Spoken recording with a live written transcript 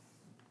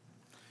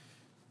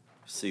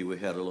See, we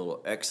had a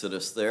little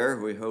exodus there.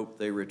 We hope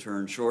they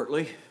return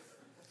shortly.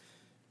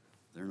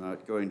 They're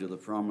not going to the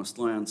promised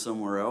land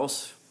somewhere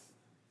else.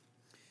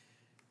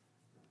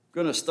 I'm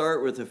going to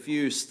start with a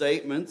few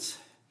statements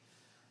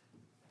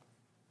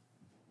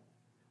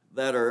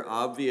that are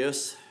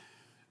obvious,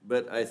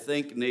 but I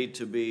think need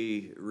to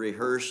be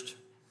rehearsed.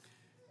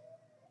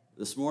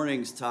 This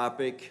morning's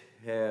topic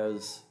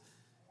has,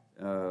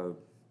 we're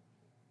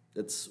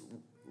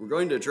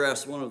going to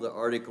address one of the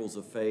articles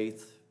of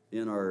faith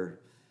in our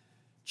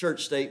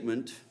church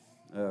statement,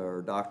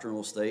 or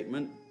doctrinal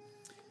statement,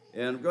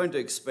 and I'm going to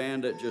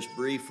expand it just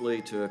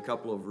briefly to a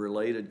couple of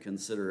related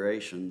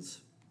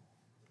considerations.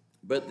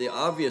 But the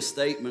obvious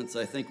statements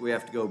I think we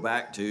have to go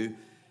back to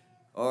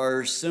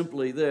are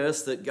simply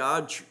this, that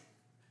God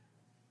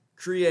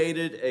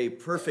created a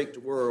perfect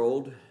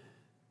world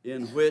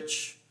in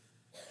which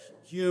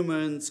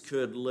humans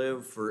could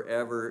live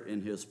forever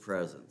in His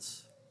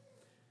presence.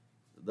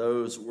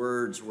 Those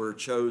words were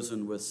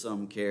chosen with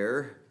some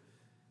care.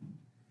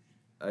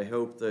 I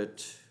hope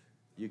that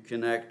you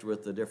connect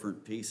with the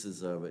different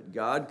pieces of it.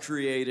 God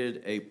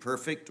created a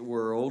perfect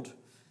world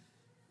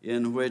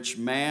in which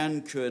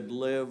man could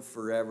live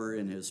forever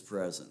in His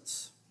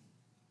presence.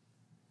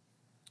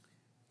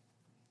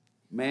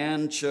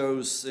 Man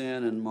chose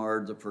sin and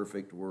marred the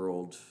perfect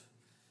world.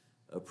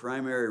 A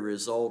primary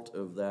result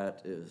of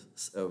that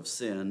of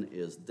sin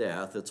is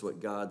death. It's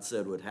what God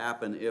said would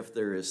happen if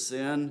there is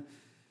sin.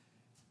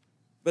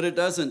 But it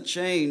doesn't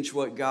change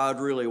what God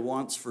really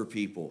wants for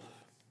people.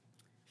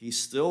 He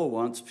still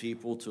wants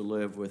people to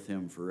live with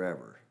Him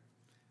forever.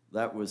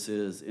 That was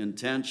His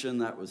intention.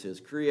 That was His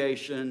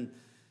creation.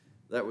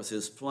 That was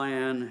His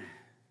plan.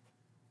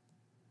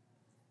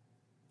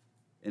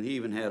 And He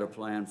even had a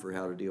plan for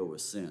how to deal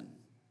with sin.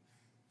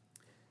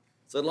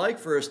 So I'd like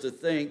for us to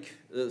think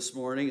this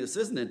morning, this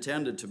isn't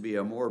intended to be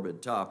a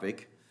morbid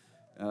topic.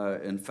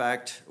 In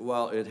fact,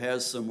 while it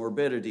has some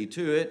morbidity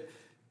to it,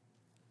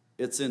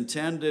 it's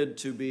intended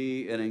to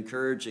be an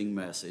encouraging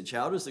message.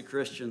 How does a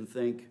Christian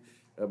think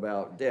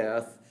about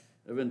death?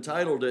 I've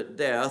entitled it,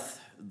 Death,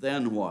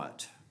 Then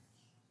What?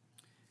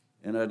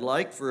 And I'd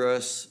like for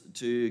us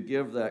to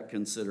give that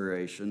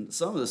consideration.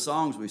 Some of the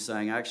songs we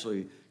sang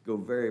actually go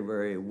very,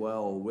 very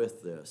well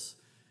with this.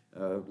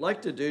 I'd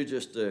like to do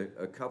just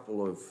a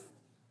couple of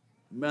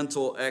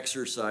mental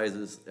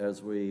exercises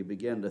as we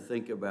begin to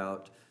think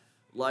about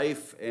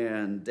life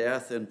and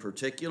death in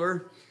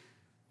particular.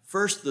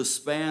 First, the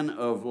span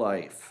of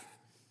life.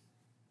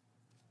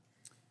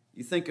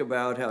 You think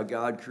about how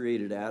God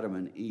created Adam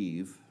and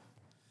Eve.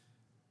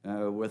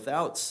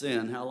 Without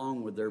sin, how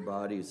long would their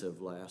bodies have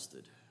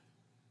lasted?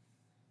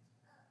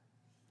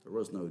 There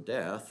was no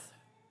death.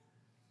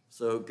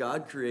 So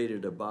God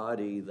created a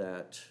body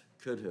that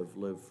could have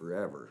lived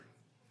forever,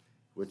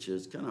 which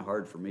is kind of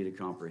hard for me to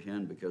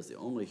comprehend because the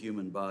only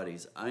human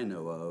bodies I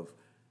know of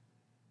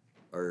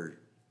are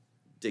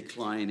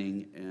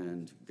declining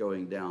and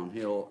going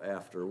downhill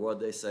after what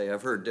they say.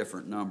 I've heard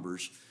different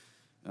numbers.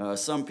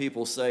 Some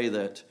people say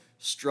that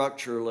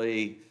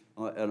structurally,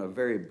 at a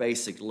very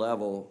basic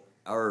level,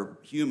 our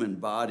human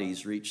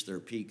bodies reach their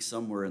peak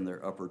somewhere in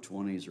their upper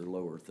 20s or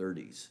lower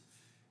 30s.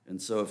 And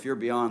so if you're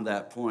beyond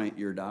that point,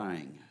 you're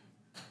dying.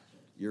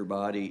 Your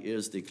body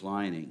is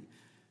declining.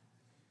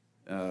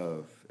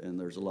 And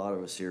there's a lot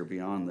of us here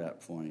beyond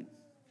that point.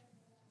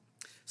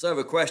 So I have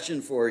a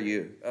question for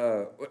you.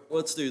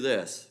 Let's do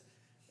this.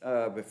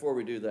 Before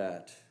we do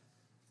that.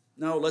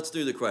 No, let's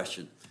do the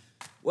question.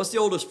 What's the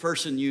oldest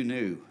person you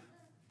knew?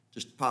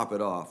 Just pop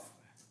it off.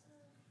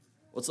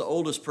 What's the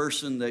oldest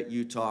person that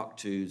you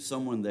talked to,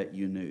 someone that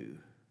you knew?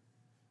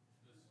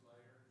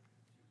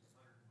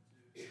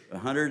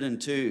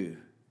 102.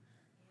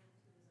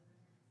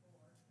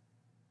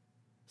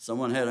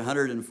 Someone had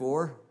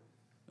 104?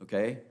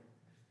 Okay.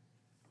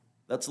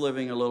 That's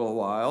living a little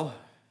while.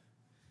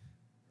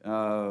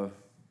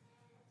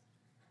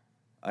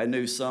 I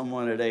knew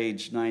someone at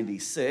age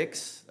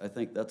 96. I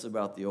think that's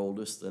about the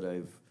oldest that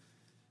I've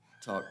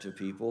talked to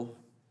people.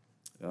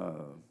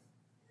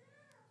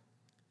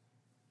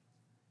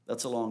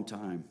 That's a long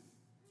time.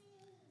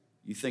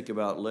 You think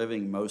about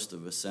living most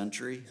of a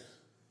century,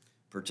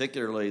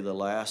 particularly the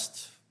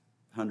last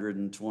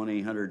 120,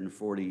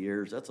 140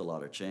 years, that's a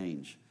lot of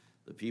change.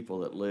 The people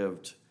that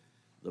lived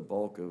the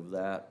bulk of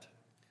that,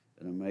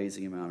 an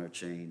amazing amount of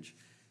change.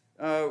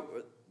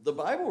 The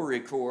Bible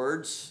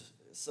records,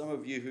 some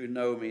of you who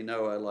know me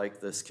know I like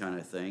this kind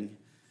of thing.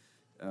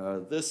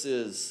 This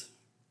is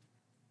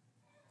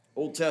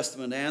Old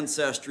Testament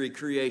ancestry,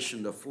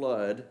 creation to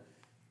flood.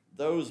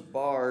 Those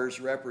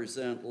bars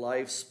represent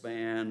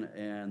lifespan,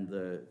 and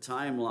the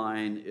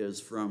timeline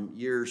is from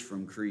years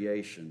from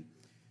creation.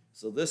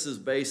 So this is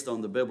based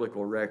on the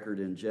biblical record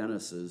in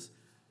Genesis.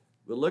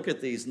 But look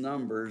at these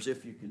numbers,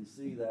 if you can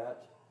see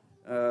that.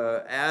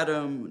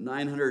 Adam,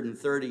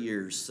 930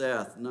 years.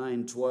 Seth,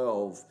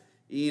 912.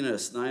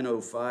 Enos,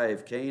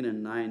 905.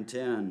 Canaan,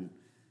 910.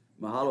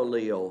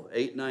 Mahalaleel,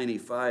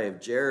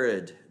 895.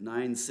 Jared,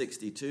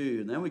 962.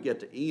 And then we get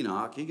to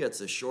Enoch. He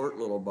gets a short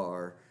little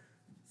bar,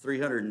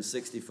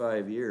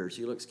 365 years.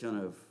 He looks kind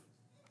of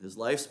His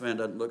lifespan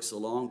doesn't look so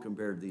long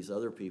compared to these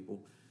other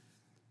people.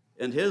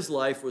 And his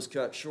life was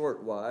cut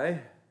short.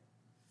 Why?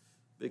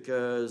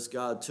 Because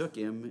God took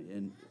him,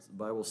 and the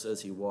Bible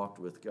says he walked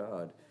with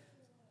God.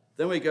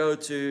 Then we go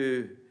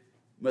to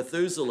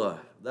Methuselah.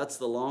 That's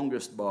the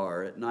longest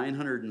bar at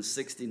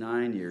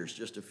 969 years,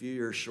 just a few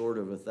years short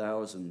of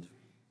 1,000.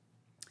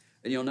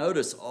 And you'll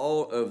notice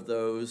all of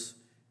those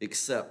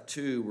except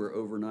two were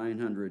over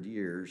 900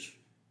 years.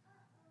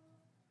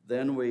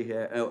 Then we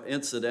have,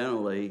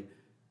 incidentally,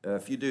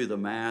 if you do the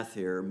math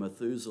here,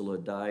 Methuselah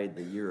died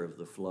the year of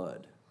the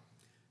flood.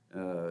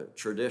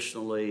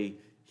 Traditionally,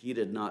 he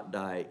did not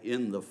die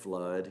in the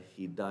flood.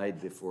 He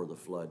died before the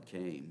flood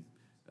came.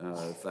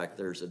 In fact,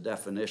 there's a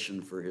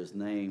definition for his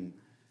name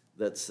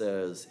that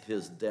says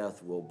his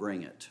death will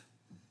bring it,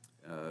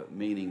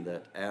 meaning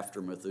that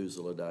after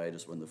Methuselah died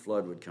is when the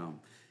flood would come.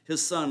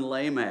 His son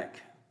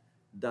Lamech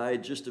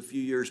died just a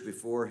few years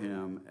before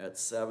him at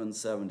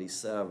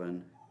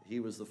 777. He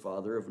was the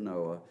father of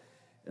Noah.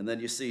 And then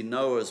you see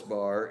Noah's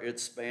bar. It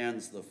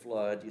spans the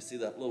flood. You see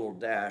that little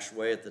dash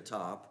way at the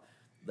top.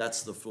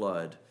 That's the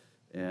flood.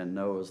 And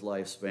Noah's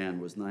lifespan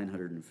was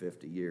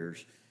 950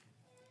 years.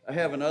 I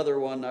have another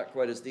one, not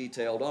quite as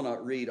detailed. I'll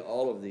not read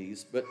all of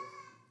these, but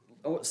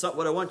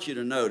what I want you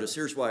to notice,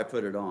 here's why I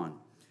put it on.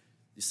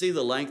 You see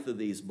the length of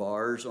these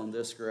bars on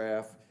this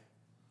graph?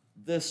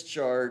 This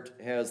chart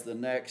has the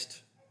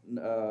next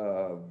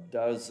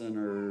dozen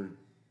or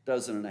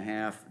dozen and a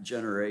half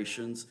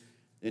generations,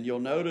 and you'll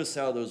notice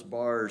how those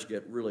bars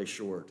get really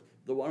short.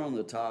 The one on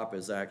the top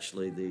is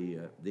actually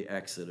the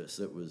Exodus.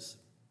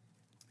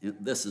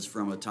 This is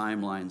from a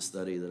timeline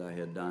study that I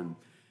had done.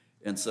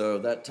 And so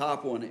that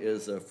top one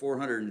is a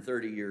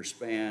 430-year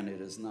span.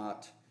 It is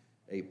not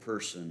a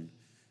person.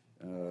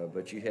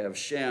 But you have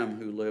Shem,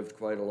 who lived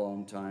quite a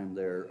long time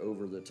there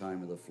over the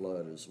time of the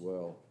flood as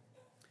well.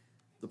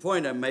 The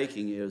point I'm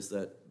making is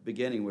that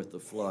beginning with the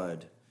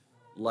flood,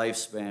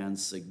 lifespans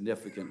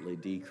significantly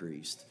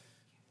decreased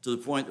to the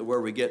point that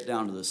where we get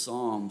down to the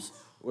Psalms,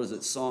 what is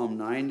it, Psalm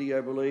 90,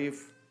 I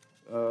believe?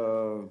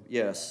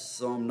 Yes,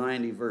 Psalm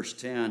 90, verse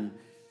 10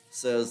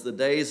 says, "The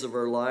days of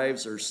our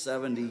lives are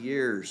 70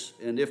 years,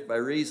 and if by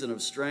reason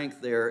of strength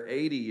they are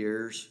 80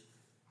 years,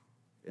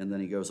 and then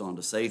he goes on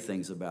to say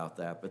things about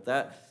that. But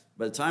by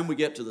the time we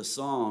get to the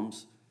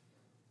Psalms,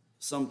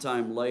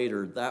 sometime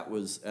later, that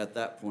was at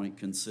that point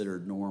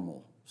considered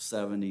normal,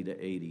 70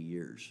 to 80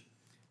 years.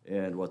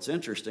 And what's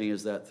interesting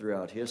is that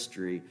throughout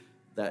history,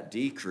 that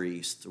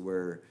decreased to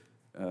where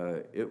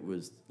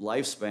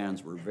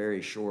lifespans were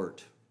very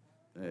short.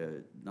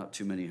 Not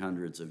too many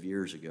hundreds of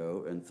years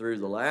ago. And through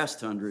the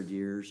last 100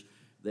 years,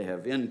 they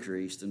have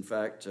increased. In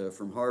fact,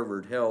 from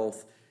Harvard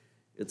Health,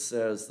 it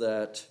says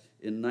that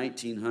in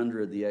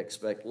 1900, the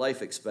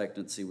life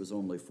expectancy was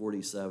only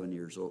 47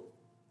 years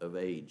of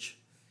age.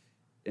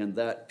 And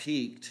that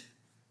peaked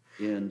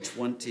in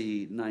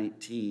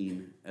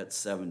 2019 at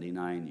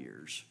 79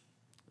 years.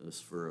 This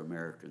for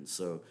Americans.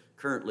 So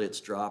currently it's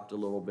dropped a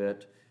little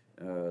bit.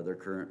 They're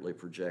currently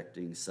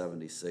projecting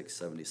 76,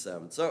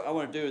 77. So I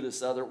want to do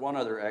this one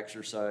other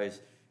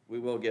exercise. We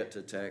will get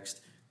to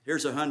text.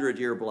 Here's a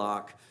 100-year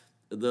block.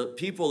 The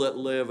people that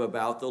live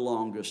about the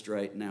longest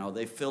right now,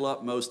 they fill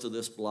up most of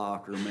this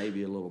block or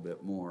maybe a little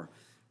bit more.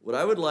 What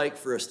I would like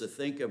for us to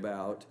think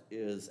about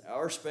is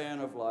our span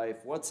of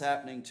life, what's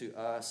happening to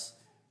us,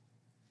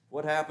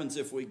 what happens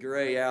if we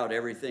gray out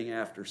everything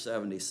after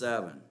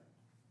 77?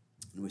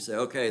 And we say,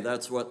 okay,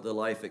 that's what the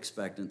life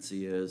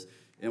expectancy is.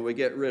 And we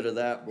get rid of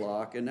that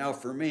block. And now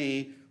for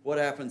me, what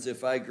happens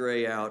if I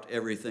gray out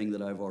everything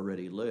that I've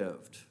already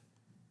lived?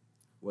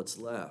 What's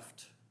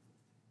left?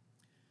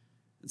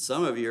 And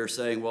some of you are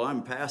saying, well,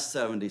 I'm past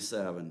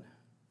 77.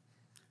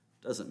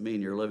 Doesn't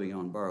mean you're living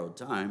on borrowed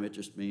time. It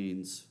just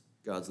means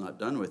God's not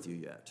done with you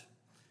yet.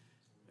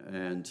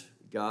 And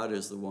God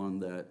is the one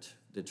that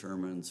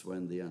determines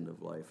when the end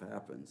of life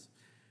happens.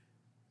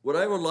 What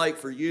I would like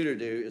for you to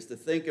do is to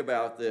think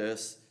about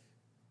this.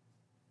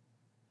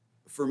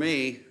 For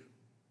me,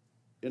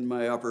 in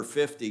my upper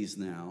 50s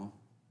now,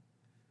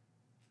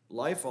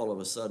 life all of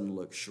a sudden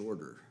looks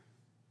shorter.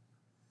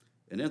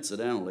 And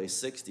incidentally,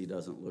 60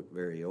 doesn't look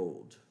very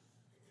old.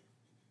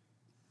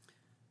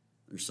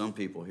 There's some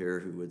people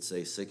here who would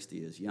say 60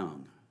 is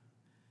young.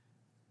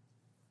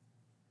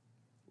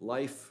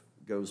 Life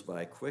goes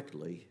by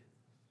quickly.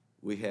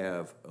 We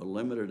have a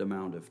limited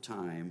amount of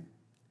time,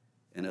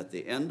 and at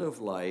the end of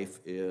life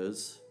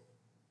is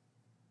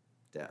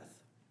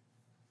death.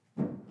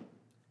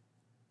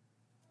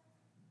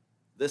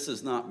 This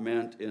is not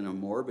meant in a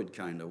morbid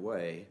kind of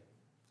way,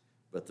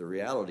 but the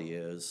reality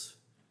is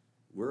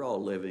we're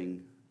all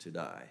living to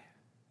die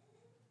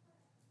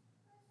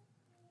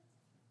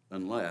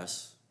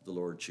unless the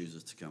Lord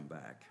chooses to come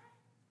back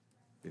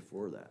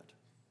before that.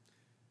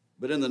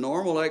 But in the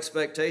normal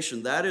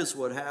expectation, that is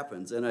what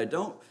happens. And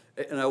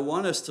I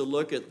want us to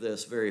look at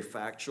this very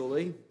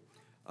factually.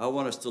 I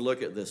want us to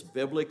look at this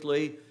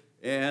biblically.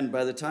 And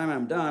by the time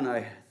I'm done,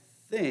 I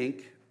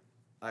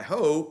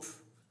hope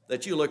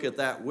that you look at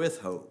that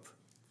with hope.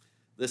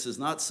 This is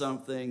not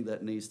something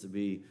that needs to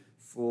be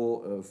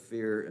full of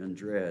fear and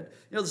dread.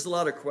 There's a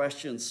lot of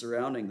questions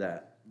surrounding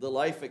that. The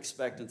life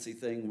expectancy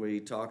thing we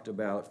talked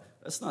about,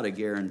 that's not a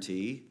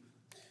guarantee.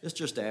 It's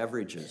just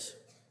averages.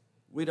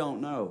 We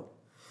don't know.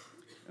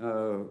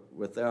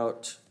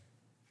 Without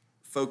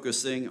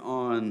focusing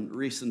on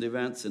recent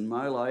events in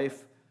my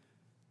life,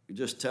 I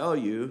just tell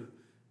you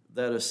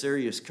that a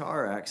serious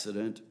car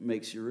accident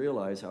makes you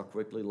realize how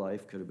quickly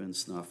life could have been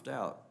snuffed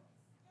out.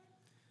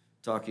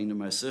 Talking to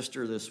my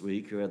sister this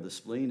week who had the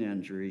spleen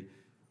injury,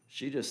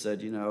 she just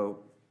said,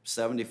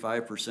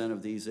 75%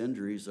 of these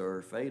injuries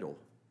are fatal.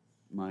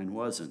 Mine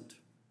wasn't.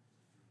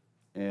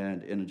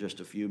 And in just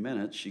a few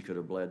minutes, she could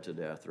have bled to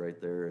death right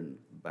there in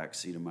the back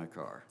seat of my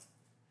car.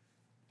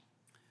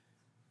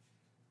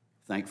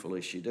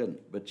 Thankfully, she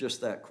didn't, but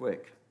just that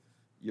quick.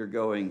 You're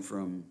going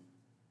from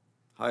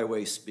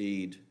highway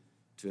speed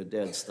to a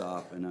dead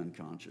stop and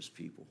unconscious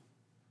people.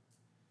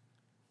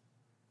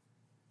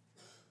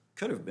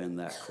 Could have been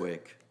that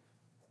quick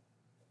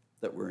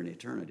that we're in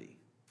eternity.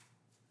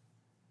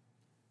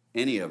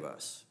 Any of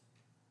us.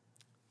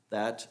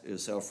 That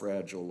is how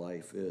fragile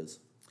life is.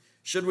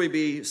 Should we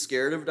be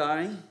scared of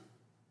dying?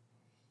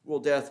 Will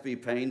death be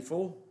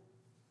painful?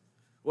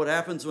 What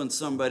happens when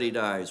somebody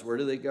dies? Where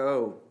do they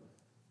go?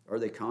 Are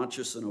they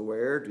conscious and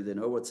aware? Do they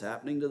know what's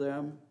happening to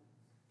them?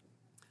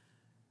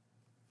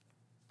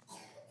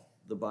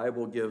 The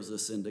Bible gives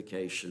us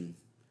indication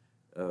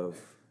of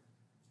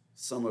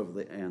some of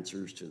the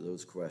answers to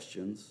those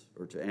questions,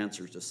 or to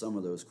answers to some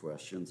of those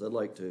questions. I'd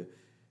like to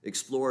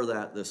explore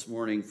that this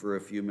morning for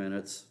a few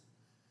minutes.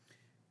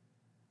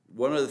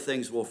 One of the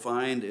things we'll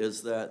find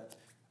is that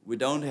we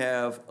don't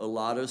have a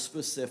lot of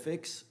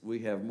specifics. We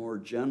have more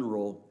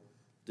general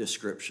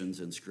descriptions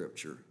in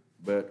Scripture,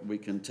 but we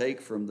can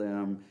take from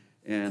them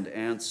and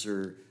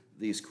answer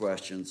these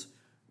questions.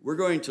 We're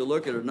going to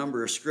look at a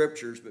number of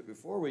scriptures, but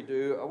before we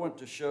do, I want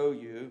to show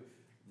you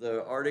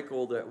the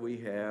article that we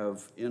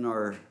have in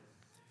our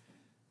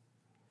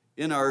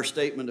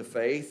statement of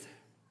faith.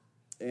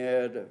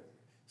 And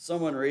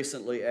someone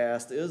recently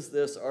asked, is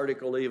this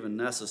article even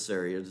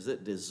necessary? Is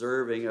it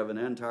deserving of an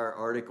entire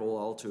article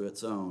all to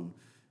its own?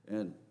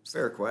 And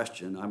fair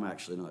question. I'm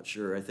actually not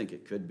sure. I think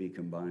it could be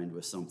combined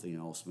with something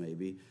else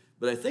maybe.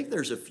 But I think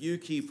there's a few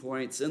key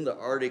points in the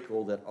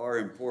article that are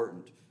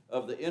important.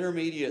 Of the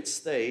intermediate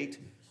state,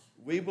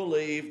 we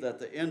believe that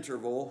the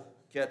interval,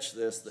 catch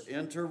this, the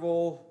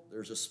interval,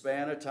 there's a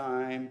span of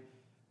time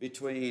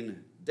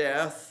between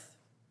death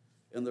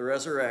and the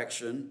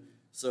resurrection.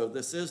 So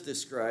this is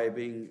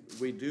describing,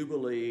 we do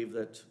believe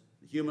that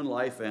human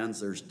life ends,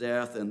 there's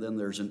death, and then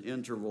there's an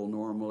interval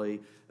normally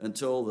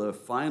until the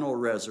final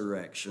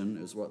resurrection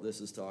is what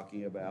this is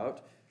talking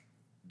about.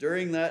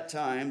 During that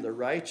time, the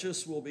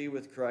righteous will be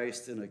with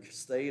Christ in a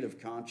state of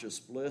conscious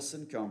bliss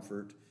and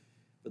comfort,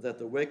 but that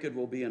the wicked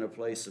will be in a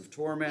place of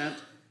torment,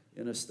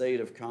 in a state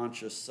of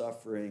conscious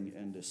suffering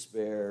and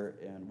despair,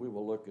 and we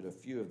will look at a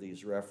few of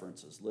these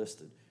references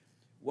listed.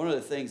 One of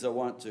the things I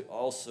want to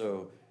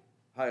also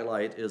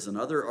highlight is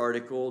another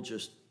article,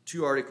 just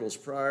 2 articles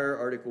prior,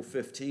 Article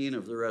 15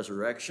 of the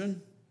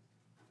resurrection.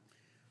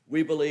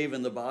 We believe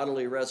in the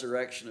bodily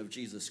resurrection of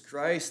Jesus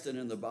Christ and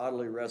in the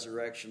bodily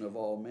resurrection of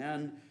all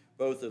men,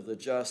 both of the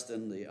just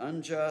and the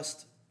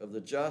unjust, of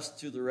the just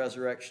to the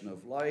resurrection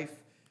of life,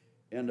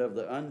 and of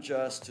the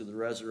unjust to the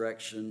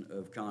resurrection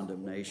of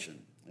condemnation.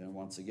 And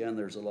once again,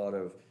 there's a lot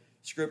of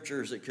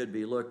scriptures that could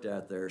be looked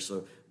at there.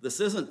 So this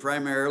isn't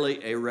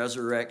primarily a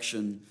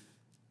resurrection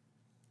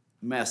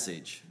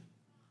message,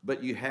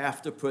 but you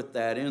have to put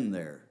that in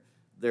there.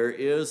 There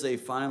is a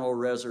final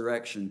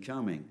resurrection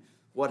coming.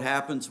 What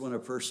happens when a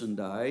person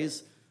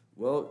dies?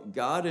 Well,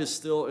 God is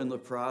still in the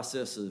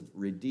process of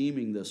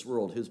redeeming this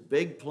world. His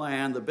big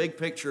plan, the big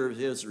picture of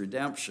his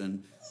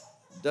redemption,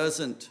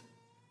 doesn't,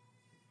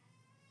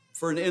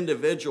 for an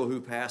individual who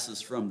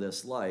passes from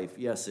this life,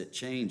 yes, it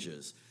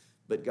changes,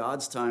 but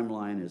God's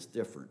timeline is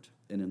different.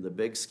 And in the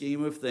big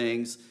scheme of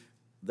things,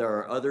 there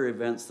are other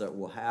events that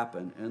will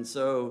happen. And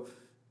so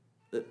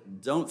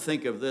don't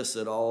think of this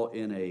at all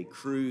in a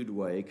crude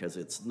way, because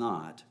it's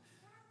not.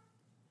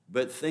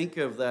 But think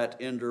of that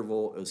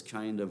interval as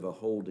kind of a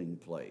holding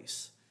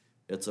place.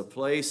 It's a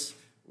place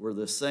where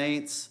the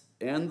saints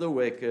and the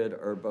wicked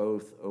are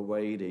both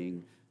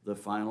awaiting the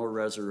final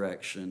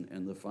resurrection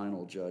and the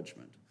final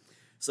judgment.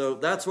 So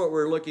that's what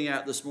we're looking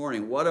at this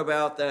morning. What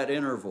about that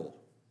interval?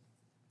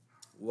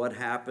 What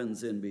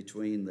happens in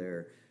between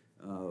there?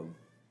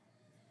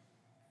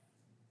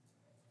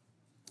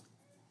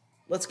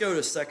 Let's go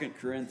to 2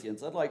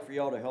 Corinthians. I'd like for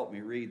y'all to help me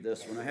read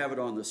this one. I have it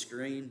on the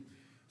screen.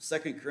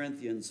 2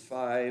 Corinthians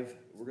 5,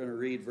 we're going to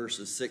read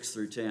verses 6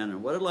 through 10.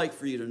 And what I'd like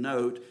for you to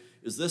note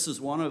is this is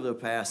one of the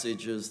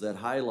passages that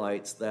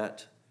highlights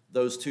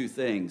those two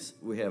things.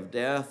 We have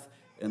death,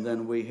 and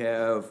then we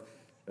have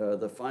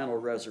the final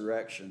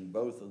resurrection.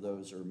 Both of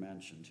those are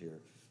mentioned here.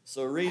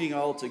 So reading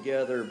all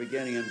together,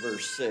 beginning in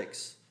verse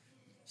 6.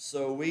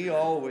 So we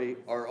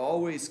are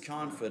always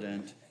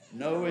confident,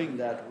 knowing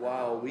that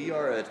while we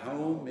are at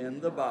home in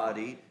the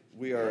body,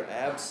 we are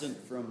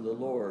absent from the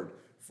Lord.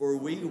 For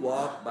we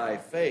walk by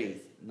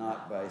faith,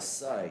 not by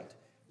sight.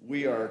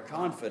 we are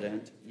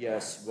confident,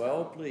 yes,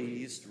 well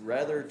pleased,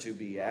 rather to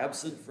be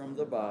absent from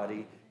the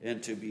body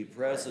and to be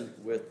present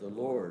with the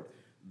Lord.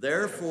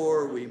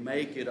 Therefore we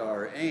make it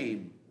our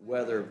aim,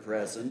 whether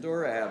present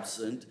or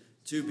absent,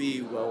 to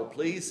be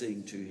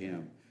well-pleasing to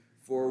him.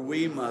 For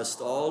we must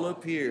all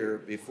appear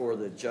before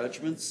the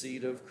judgment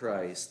seat of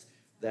Christ,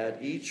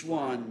 that each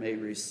one may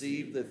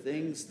receive the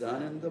things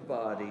done in the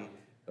body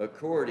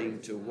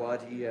according to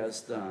what he has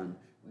done,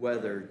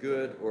 whether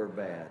good or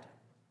bad.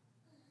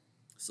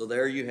 So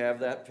there you have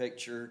that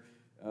picture.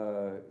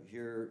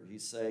 Here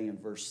he's saying in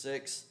verse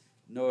 6,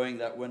 knowing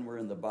that when we're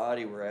in the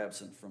body, we're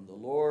absent from the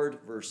Lord.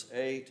 Verse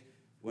 8,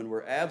 when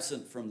we're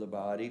absent from the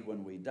body,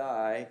 when we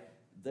die,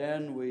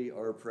 then we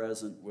are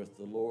present with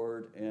the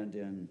Lord. And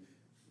in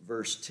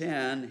verse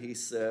 10, he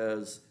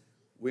says,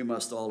 we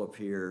must all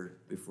appear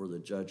before the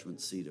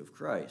judgment seat of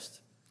Christ.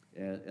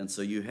 And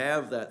so you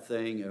have that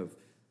thing of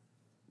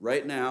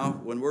right now,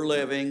 when we're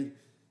living,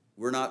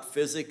 we're not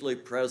physically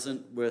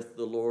present with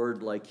the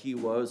Lord like he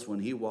was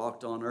when he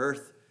walked on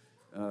earth.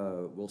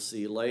 We'll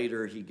see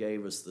later he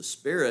gave us the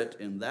Spirit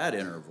in that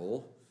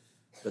interval.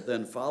 But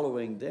then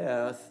following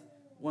death,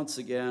 once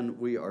again,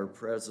 we are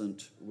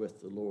present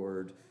with the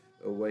Lord,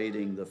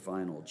 awaiting the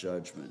final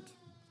judgment.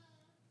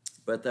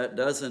 But that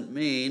doesn't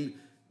mean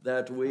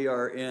that we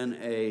are in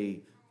a...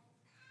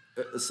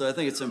 So I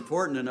think it's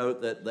important to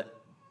note that the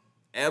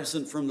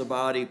absent from the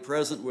body,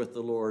 present with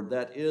the Lord,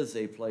 that is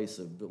a place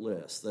of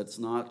bliss. That's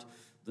not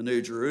the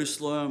New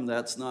Jerusalem.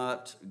 That's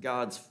not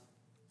God's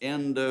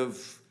end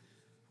of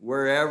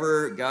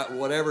wherever, God,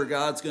 whatever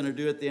God's going to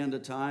do at the end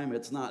of time.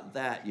 It's not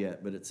that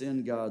yet, but it's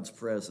in God's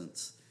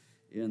presence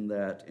in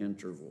that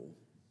interval.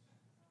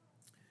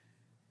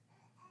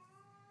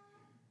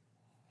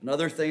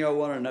 Another thing I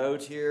want to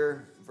note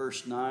here,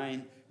 verse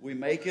 9, we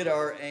make it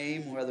our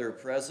aim, whether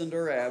present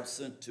or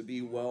absent, to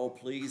be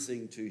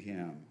well-pleasing to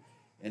him.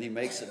 And he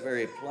makes it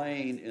very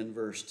plain in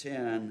verse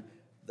 10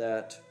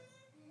 that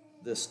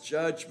this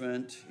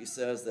judgment, he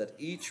says, that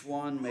each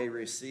one may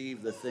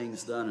receive the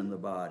things done in the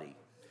body.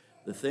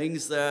 The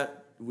things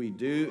that we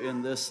do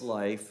in this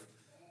life,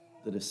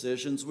 the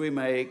decisions we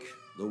make,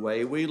 the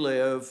way we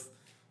live,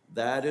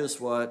 that is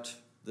what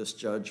this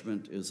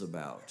judgment is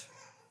about.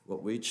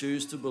 What we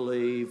choose to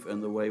believe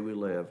and the way we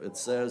live. It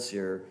says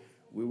here,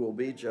 we will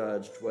be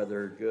judged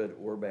whether good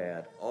or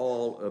bad.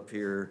 All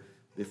appear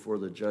before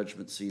the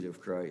judgment seat of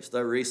Christ. I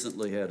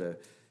recently had a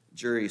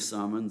jury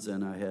summons,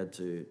 and I had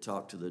to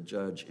talk to the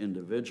judge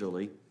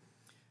individually,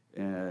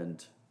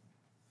 and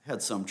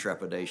had some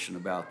trepidation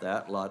about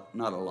that.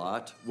 Not a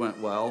lot. Went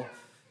well.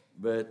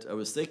 But I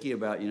was thinking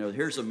about,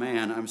 here's a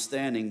man, I'm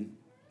standing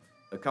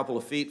a couple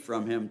of feet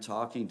from him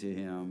talking to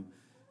him.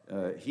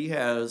 He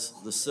has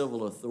the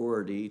civil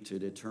authority to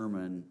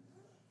determine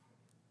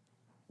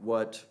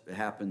what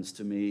happens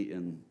to me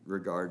in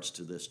regards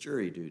to this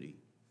jury duty.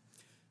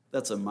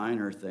 That's a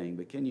minor thing,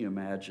 but can you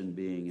imagine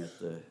being at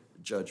the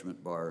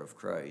judgment bar of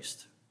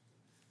Christ?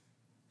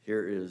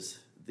 Here is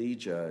the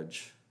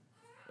judge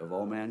of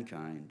all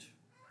mankind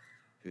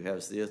who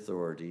has the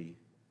authority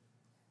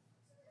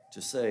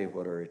to say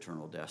what our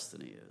eternal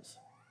destiny is.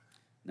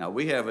 Now,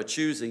 we have a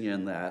choosing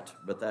in that,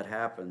 but that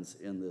happens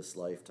in this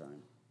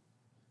lifetime.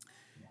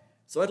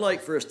 So I'd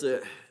like for us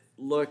to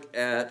look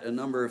at a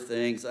number of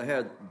things. I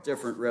had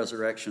different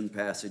resurrection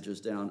passages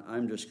down.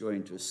 I'm just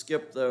going to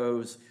skip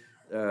those.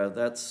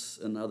 That's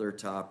another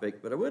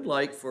topic. But I would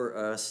like for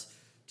us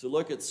to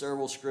look at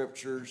several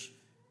scriptures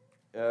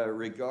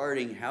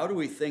regarding how do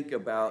we think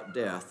about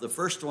death. The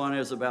first one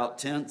is about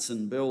tents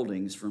and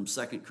buildings from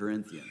 2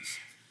 Corinthians.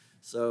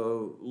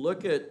 So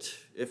look at,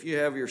 if you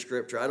have your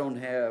scripture, I don't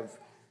have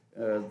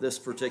this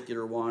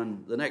particular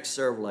one. The next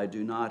several I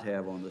do not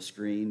have on the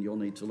screen. You'll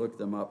need to look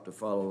them up to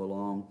follow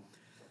along.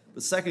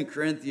 But 2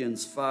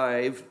 Corinthians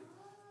 5,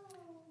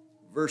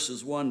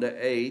 verses 1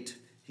 to 8,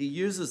 he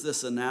uses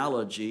this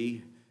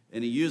analogy,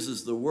 and he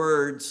uses the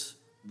words,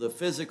 the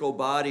physical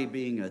body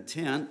being a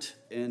tent,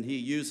 and he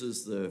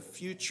uses the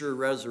future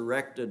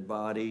resurrected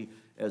body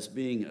as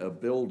being a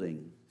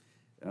building.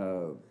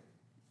 I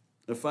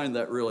find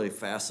that really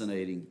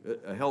fascinating,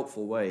 a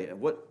helpful way.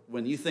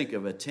 When you think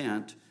of a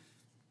tent,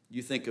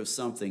 you think of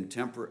something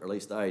temporary, at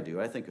least I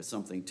do. I think of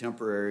something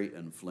temporary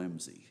and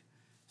flimsy,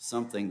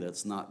 something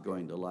that's not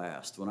going to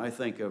last. When I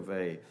think of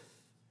a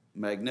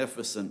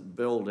magnificent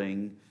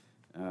building,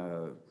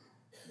 the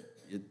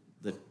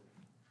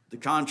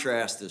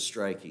contrast is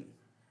striking.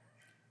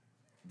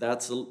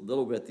 That's a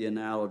little bit the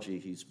analogy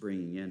he's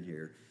bringing in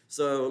here.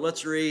 So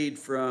let's read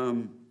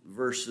from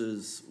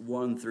verses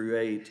 1 through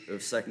 8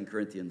 of 2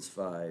 Corinthians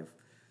 5.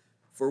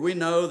 For we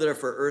know that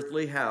if our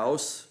earthly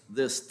house,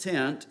 this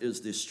tent, is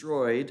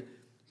destroyed,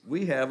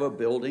 we have a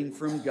building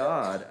from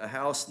God, a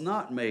house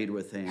not made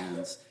with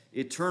hands,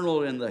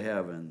 eternal in the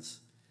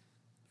heavens.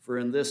 For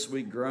in this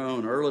we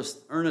groan,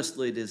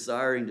 earnestly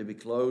desiring to be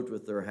clothed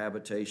with their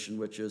habitation,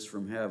 which is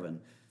from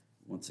heaven.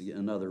 Once again,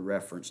 another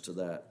reference to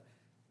that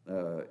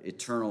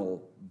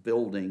eternal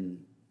building,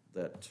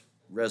 that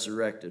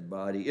resurrected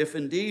body. If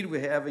indeed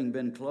we, having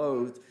been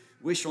clothed,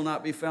 we shall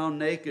not be found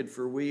naked,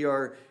 for we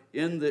are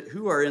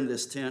who are in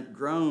this tent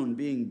groan,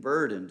 being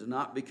burdened,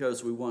 not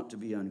because we want to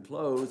be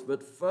unclothed,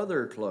 but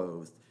further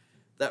clothed,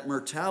 that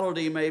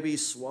mortality may be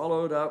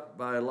swallowed up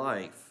by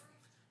life.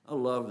 I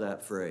love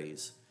that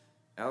phrase.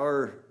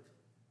 Our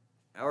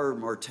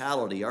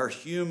mortality, our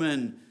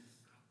human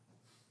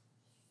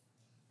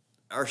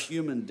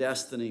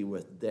destiny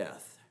with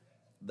death,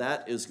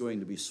 that is going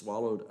to be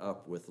swallowed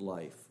up with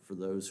life for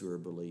those who are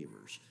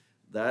believers.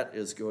 That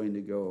is going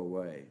to go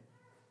away.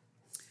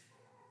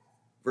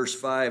 Verse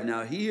 5,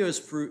 now he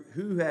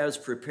who has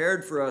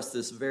prepared for us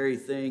this very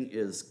thing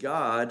is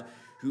God,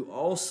 who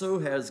also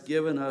has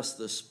given us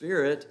the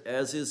Spirit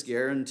as a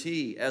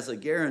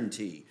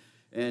guarantee.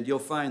 And you'll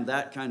find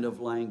that kind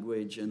of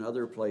language in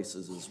other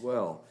places as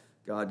well.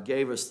 God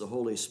gave us the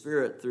Holy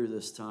Spirit through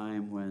this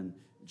time when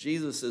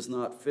Jesus is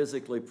not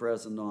physically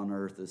present on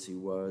earth as he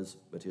was,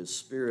 but his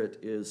Spirit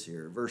is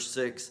here. Verse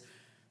 6,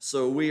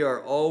 so we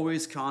are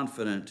always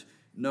confident,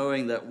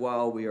 knowing that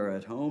while we are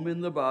at home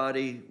in the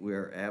body, we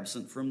are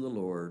absent from the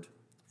Lord,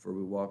 for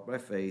we walk by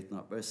faith,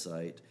 not by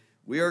sight.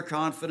 We are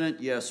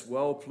confident, yes,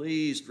 well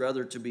pleased,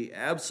 rather to be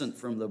absent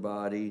from the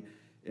body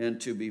and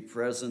to be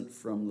present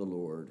from the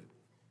Lord.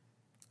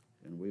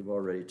 And we've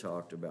already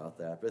talked about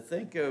that. But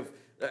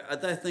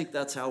I think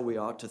that's how we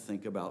ought to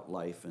think about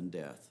life and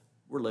death.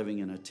 We're living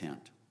in a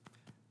tent.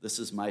 This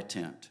is my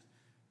tent.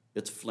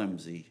 It's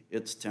flimsy.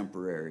 It's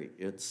temporary.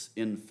 It's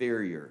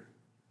inferior.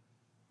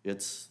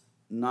 It's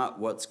not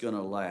what's going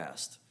to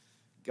last.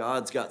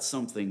 God's got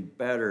something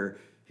better.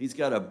 He's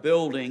got a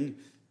building,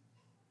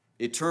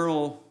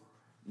 eternal,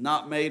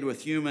 not made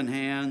with human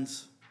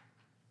hands.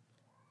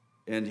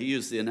 And he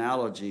used the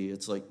analogy,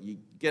 it's like you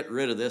get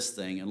rid of this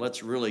thing and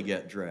let's really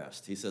get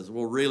dressed. He says,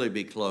 we'll really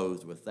be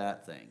clothed with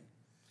that thing,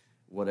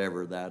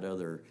 whatever that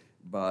other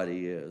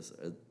body is.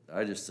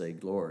 I just say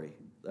glory.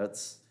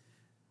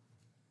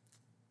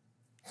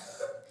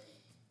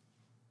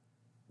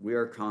 We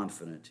are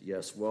confident,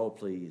 yes, well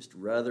pleased,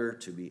 rather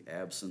to be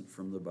absent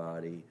from the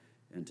body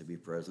and to be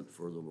present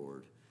for the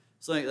Lord.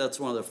 So I think that's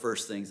one of the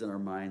first things in our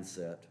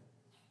mindset.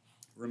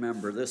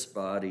 Remember, this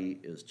body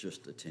is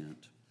just a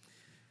tent.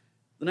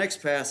 The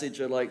next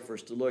passage I'd like for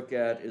us to look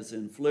at is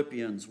in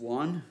Philippians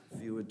 1.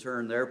 If you would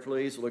turn there,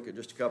 please, look at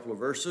just a couple of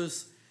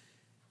verses.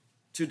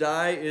 To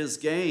die is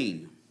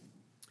gain.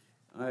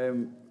 I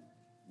am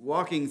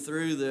walking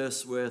through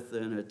this with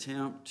an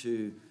attempt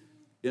to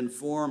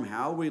inform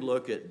how we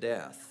look at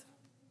death.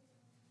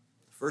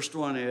 First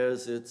one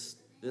is it's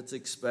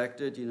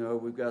expected. You know,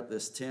 we've got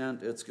this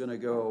tent. It's going to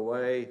go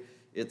away.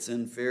 It's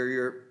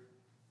inferior.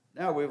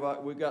 Now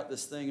we've got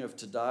this thing of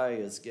to die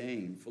is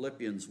gain.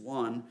 Philippians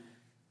 1,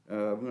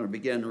 I'm going to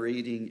begin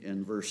reading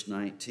in verse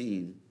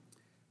 19.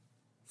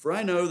 For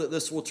I know that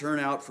this will turn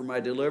out for my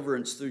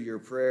deliverance through your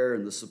prayer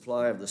and the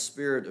supply of the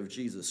Spirit of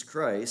Jesus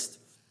Christ,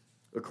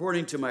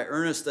 according to my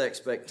earnest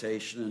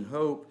expectation and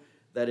hope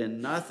that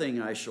in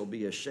nothing I shall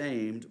be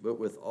ashamed, but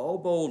with all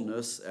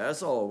boldness,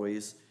 as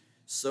always,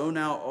 so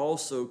now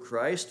also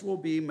Christ will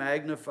be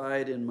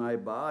magnified in my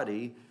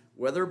body,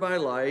 whether by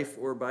life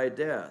or by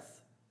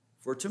death.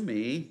 For to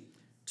me,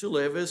 to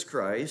live is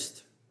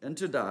Christ, and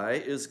to die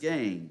is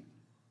gain.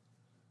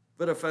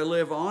 But if I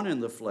live on in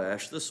the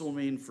flesh, this will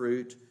mean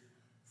fruit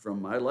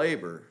from my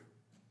labor.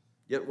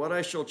 Yet what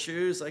I shall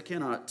choose I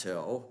cannot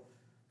tell,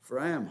 for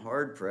I am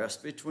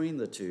hard-pressed between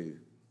the two,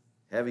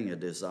 having a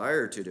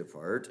desire to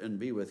depart and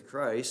be with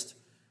Christ,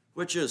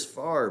 which is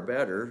far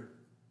better.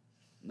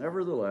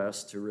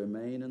 Nevertheless, to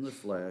remain in the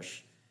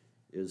flesh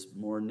is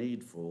more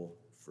needful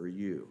for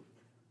you.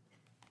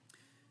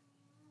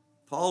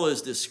 Paul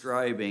is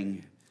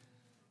describing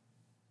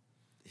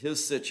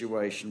his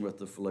situation with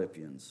the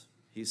Philippians.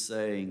 He's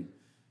saying,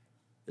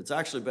 it's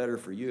actually better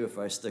for you if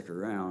I stick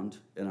around,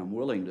 and I'm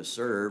willing to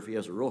serve. He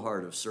has a real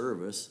heart of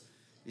service.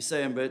 He's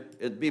saying, but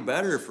it'd be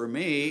better for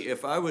me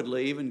if I would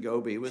leave and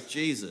go be with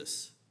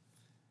Jesus.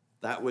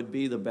 That would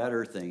be the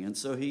better thing. And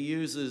so he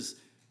uses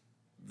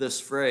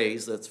this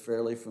phrase that's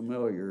fairly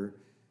familiar,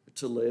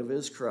 to live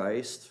is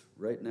Christ.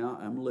 Right now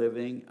I'm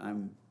living,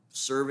 I'm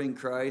serving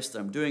Christ,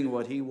 I'm doing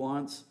what he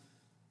wants,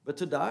 but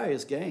to die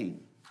is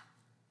gain.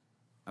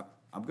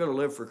 I'm going to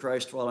live for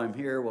Christ while I'm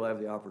here, we'll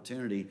have the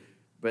opportunity,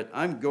 but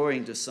I'm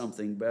going to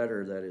something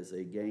better that is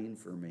a gain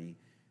for me.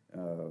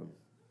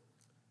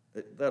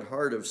 That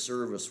heart of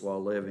service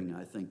while living,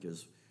 I think,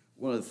 is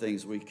one of the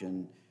things we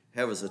can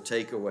have as a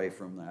takeaway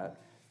from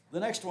that. The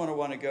next one I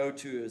want to go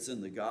to is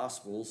in the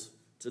Gospels.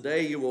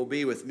 Today you will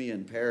be with me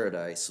in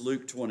paradise,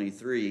 Luke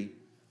 23.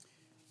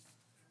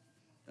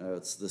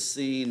 It's the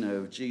scene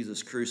of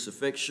Jesus'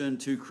 crucifixion.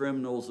 Two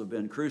criminals have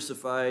been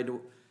crucified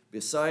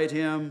beside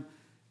him,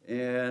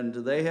 and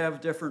they have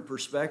different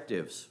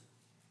perspectives.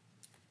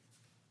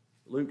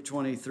 Luke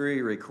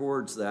 23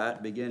 records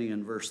that, beginning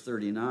in verse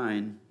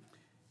 39.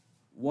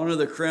 One of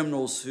the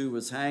criminals who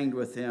was hanged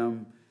with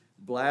him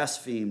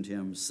blasphemed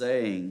him,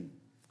 saying,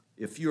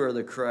 "If you are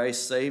the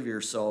Christ, save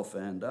yourself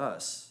and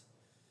us."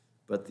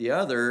 But the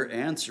other,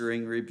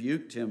 answering,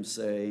 rebuked him,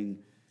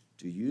 saying,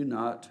 "Do you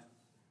not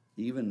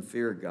even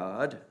fear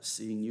God,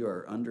 seeing you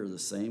are under the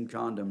same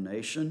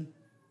condemnation?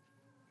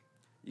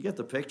 You get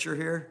the picture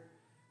here?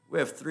 We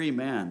have 3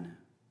 men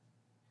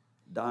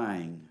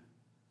dying,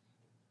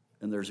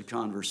 and there's a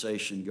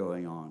conversation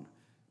going on.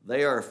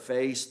 They are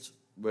faced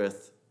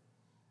with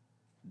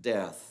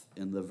death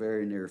in the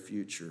very near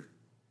future.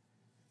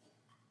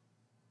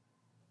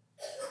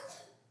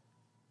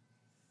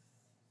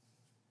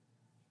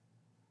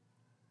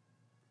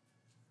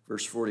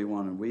 Verse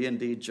 41, and we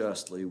indeed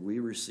justly, we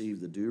receive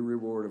the due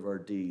reward of our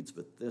deeds,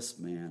 but this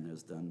man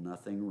has done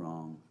nothing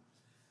wrong.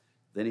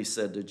 Then he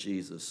said to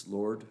Jesus,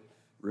 Lord,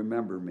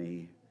 remember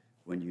me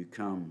when you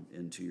come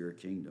into your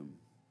kingdom.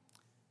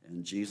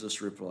 And Jesus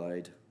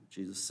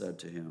said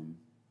to him,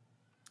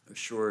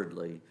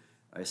 assuredly,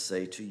 I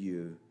say to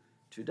you,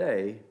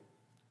 today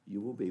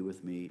you will be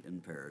with me in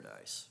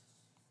paradise.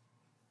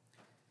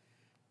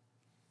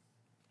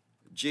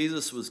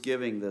 Jesus was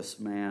giving this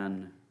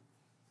man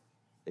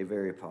a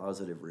very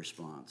positive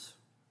response.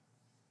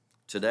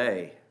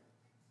 Today,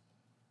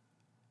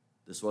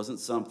 this wasn't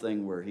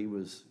something where he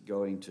was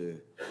going to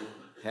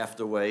have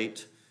to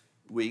wait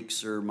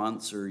weeks or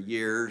months or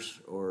years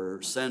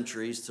or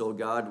centuries till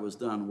God was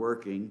done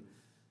working.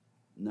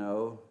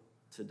 No,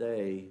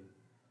 today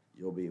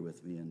you'll be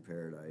with me in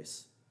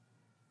paradise.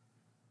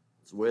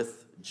 It's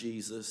with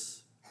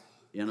Jesus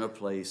in a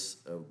place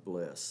of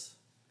bliss.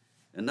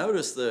 And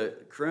notice the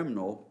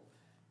criminal,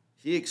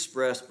 he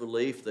expressed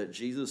belief that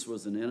Jesus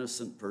was an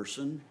innocent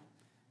person,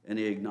 and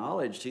he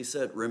acknowledged, he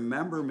said,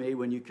 remember me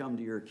when you come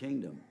to your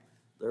kingdom.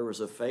 There was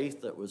a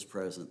faith that was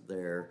present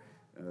there.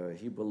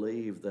 He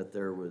believed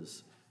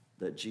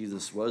that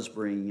Jesus was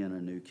bringing in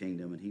a new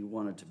kingdom, and he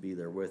wanted to be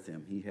there with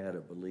him. He had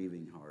a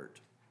believing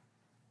heart.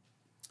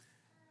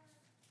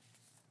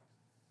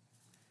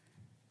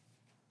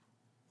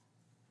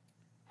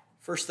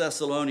 First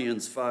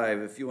Thessalonians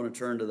 5, if you want to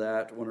turn to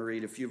that, I want to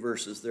read a few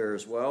verses there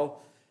as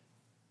well.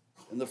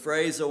 And the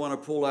phrase I want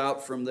to pull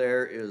out from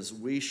there is,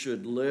 we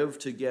should live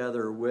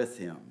together with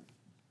him.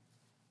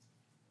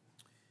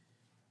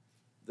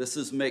 This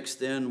is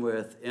mixed in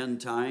with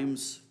end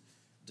times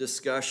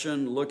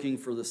discussion, looking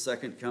for the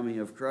second coming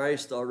of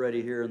Christ.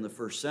 Already here in the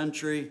first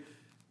century,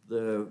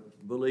 the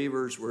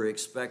believers were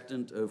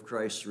expectant of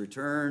Christ's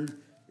return.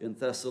 In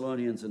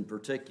Thessalonians in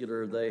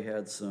particular, they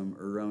had some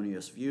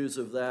erroneous views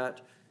of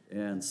that,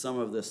 and some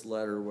of this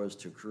letter was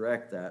to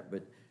correct that.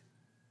 But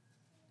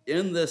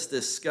in this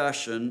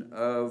discussion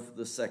of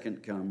the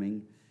second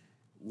coming,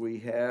 we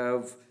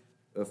have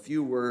a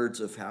few words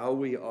of how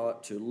we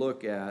ought to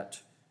look at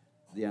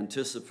the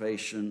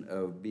anticipation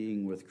of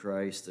being with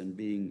Christ and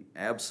being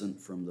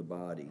absent from the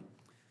body.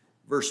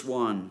 Verse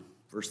 1,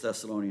 1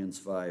 Thessalonians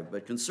 5,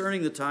 but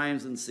concerning the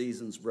times and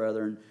seasons,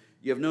 brethren,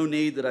 you have no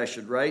need that I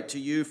should write to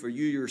you, for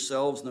you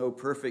yourselves know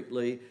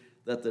perfectly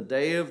that the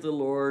day of the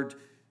Lord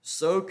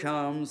so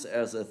comes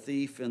as a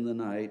thief in the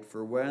night.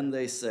 For when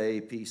they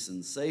say peace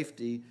and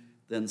safety,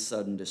 then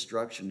sudden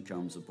destruction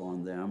comes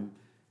upon them.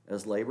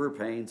 As labor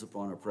pains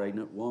upon a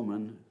pregnant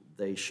woman,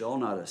 they shall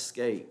not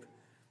escape.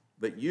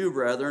 But you,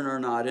 brethren, are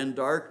not in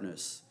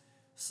darkness,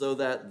 so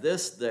that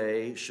this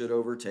day should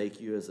overtake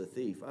you as a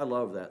thief. I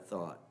love that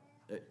thought.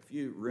 If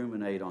you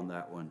ruminate on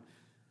that one,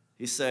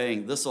 he's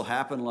saying this will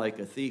happen like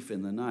a thief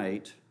in the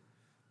night,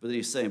 but then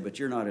he's saying, but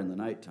you're not in the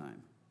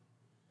nighttime.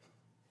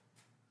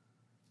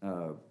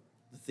 The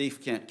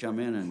thief can't come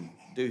in and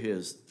do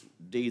his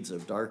deeds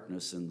of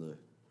darkness in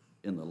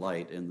the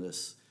light, in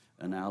this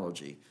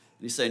analogy.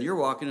 And he's saying, you're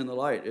walking in the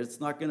light.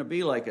 It's not going to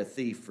be like a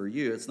thief for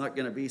you. It's not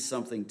going to be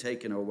something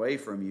taken away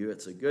from you.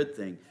 It's a good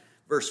thing.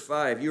 Verse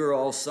 5, you are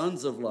all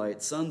sons of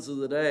light, sons of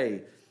the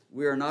day.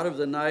 We are not of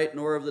the night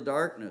nor of the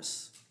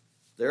darkness.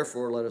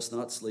 Therefore, let us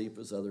not sleep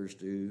as others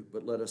do,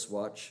 but let us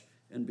watch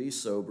and be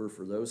sober.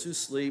 For those who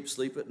sleep,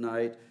 sleep at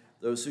night.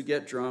 Those who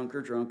get drunk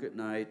are drunk at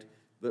night.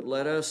 But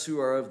let us who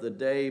are of the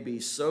day be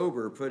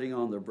sober, putting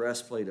on the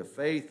breastplate of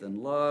faith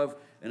and love,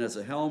 and as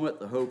a helmet,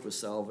 the hope of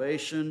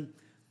salvation.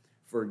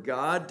 For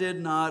God did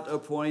not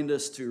appoint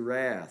us to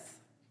wrath,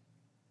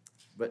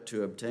 but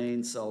to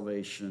obtain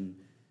salvation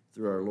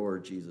through our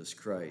Lord Jesus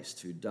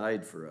Christ, who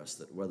died for us,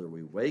 that whether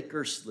we wake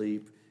or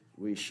sleep,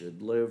 we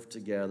should live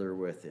together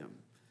with him.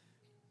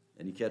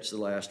 And you catch the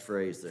last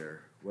phrase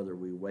there. Whether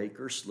we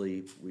wake or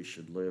sleep, we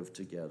should live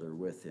together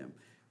with him.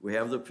 We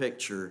have the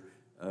picture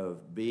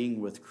of being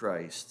with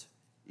Christ,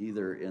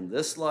 either in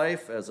this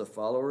life as a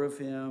follower of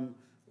him,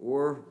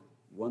 or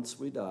once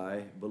we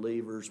die,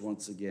 believers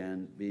once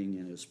again being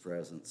in his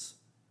presence.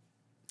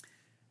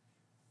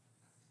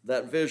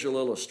 That visual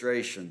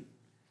illustration,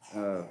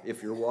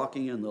 if you're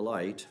walking in the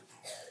light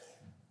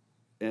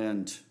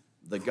and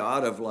the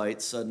God of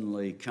light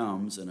suddenly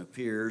comes and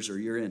appears, or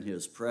you're in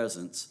his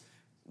presence,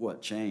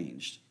 what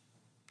changed?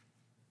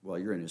 Well,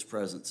 you're in his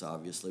presence,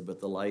 obviously, but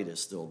the light is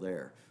still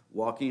there.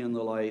 Walking in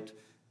the light,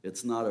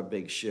 it's not a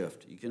big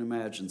shift. You can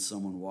imagine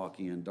someone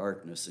walking in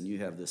darkness and you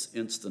have this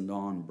instant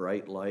on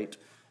bright light.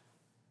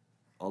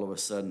 All of a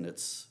sudden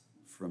it's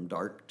from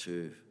dark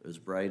to as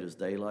bright as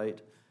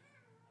daylight.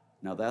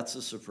 Now that's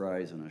a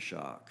surprise and a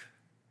shock.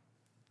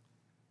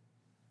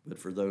 But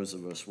for those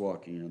of us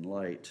walking in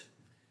light,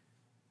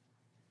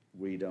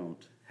 we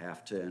don't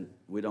have to, and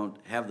we don't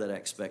have that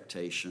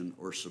expectation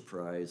or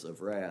surprise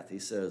of wrath. He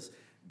says,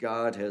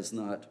 God has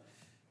not,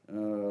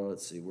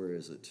 let's see, where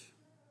is it?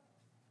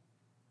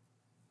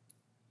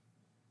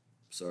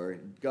 Sorry,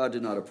 God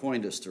did not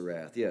appoint us to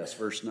wrath. Yes,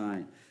 verse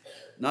 9.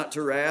 Not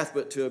to wrath,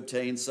 but to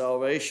obtain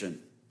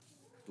salvation.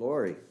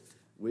 Glory.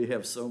 We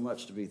have so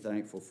much to be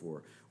thankful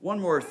for.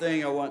 One more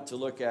thing I want to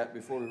look at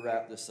before we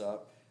wrap this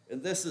up,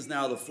 and this is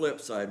now the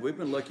flip side. We've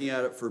been looking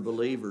at it for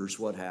believers,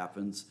 what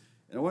happens.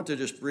 And I want to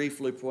just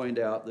briefly point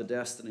out the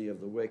destiny of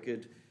the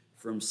wicked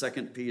from 2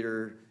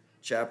 Peter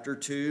chapter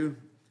 2,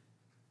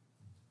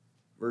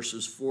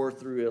 verses 4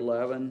 through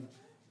 11.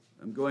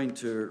 I'm going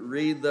to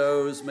read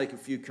those, make a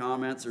few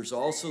comments. There's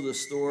also the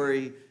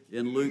story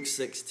in Luke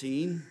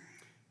 16.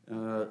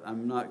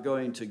 I'm not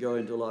going to go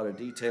into a lot of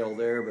detail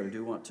there, but I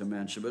do want to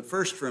mention. But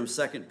first from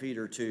 2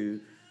 Peter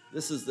 2,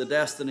 this is the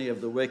destiny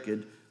of the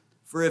wicked.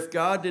 For if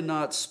God did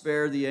not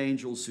spare the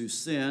angels who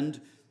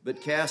sinned,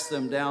 but cast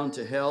them down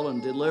to hell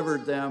and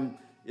delivered them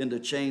into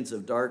chains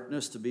of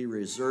darkness to be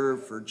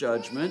reserved for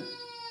judgment.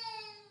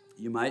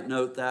 You might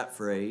note that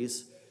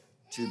phrase,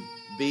 to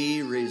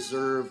be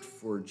reserved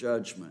for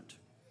judgment.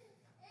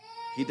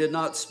 He did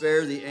not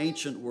spare the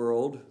ancient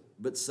world,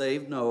 but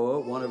saved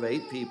Noah, one of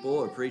 8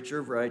 people, a preacher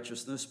of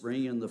righteousness,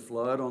 bringing in the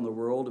flood on the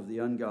world of the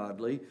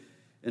ungodly,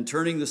 and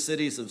turning the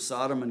cities of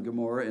Sodom and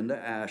Gomorrah into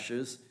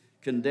ashes,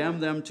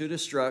 condemned them to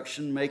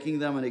destruction, making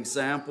them an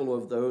example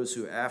of those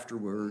who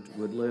afterward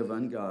would live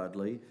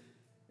ungodly,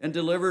 and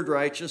delivered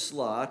righteous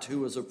Lot, who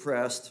was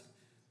oppressed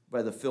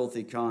by the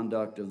filthy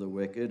conduct of the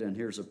wicked. And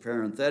here's a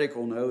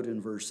parenthetical note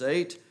in verse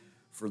 8,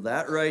 for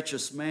that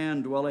righteous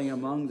man dwelling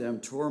among them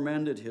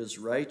tormented his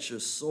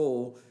righteous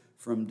soul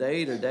from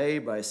day to day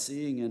by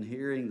seeing and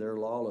hearing their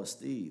lawless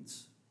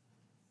deeds.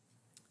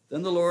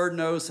 Then the Lord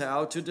knows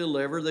how to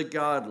deliver the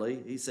godly.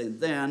 He's saying,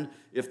 then,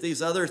 if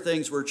these other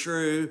things were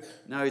true,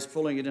 now he's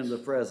pulling it into the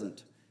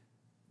present.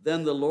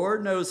 Then the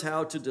Lord knows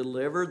how to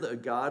deliver the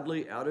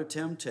godly out of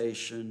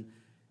temptation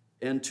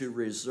and to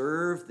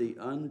reserve the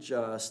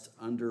unjust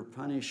under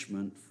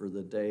punishment for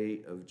the day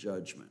of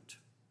judgment.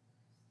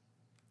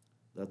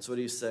 That's what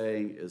he's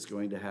saying is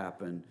going to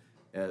happen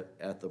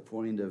at the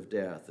point of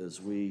death as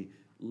we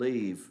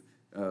leave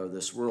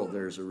this world.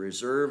 There's a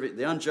reserve.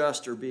 The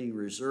unjust are being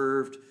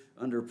reserved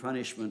under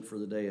punishment for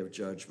the day of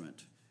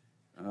judgment.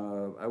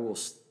 I'm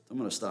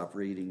going to stop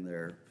reading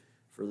there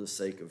for the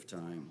sake of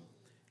time.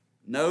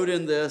 Note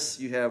in this,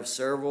 you have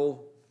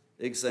several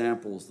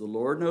examples. The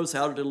Lord knows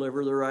how to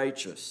deliver the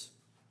righteous,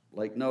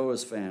 like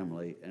Noah's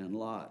family and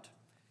Lot.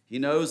 He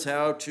knows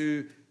how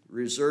to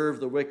reserve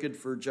the wicked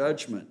for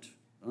judgment,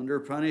 under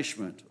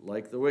punishment,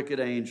 like the wicked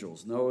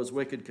angels, Noah's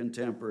wicked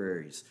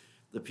contemporaries,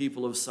 the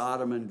people of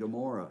Sodom and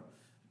Gomorrah.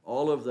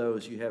 All of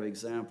those, you have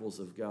examples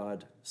of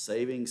God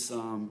saving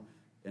some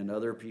and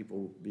other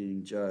people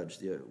being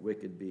judged, the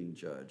wicked being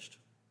judged.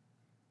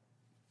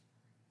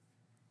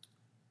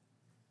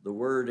 The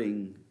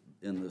wording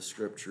in the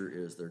scripture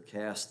is they're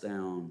cast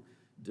down,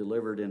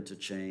 delivered into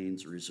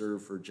chains,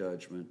 reserved for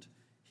judgment.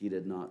 He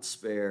did not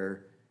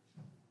spare.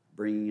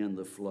 Bringing in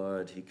the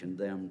flood, he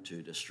condemned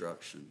to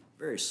destruction.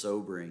 Very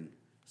sobering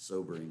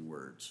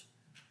words.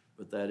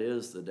 But that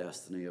is the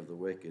destiny of the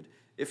wicked.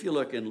 If you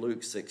look in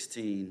Luke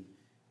 16,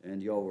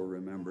 and y'all will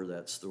remember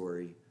that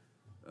story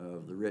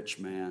of the rich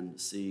man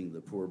seeing the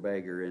poor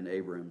beggar in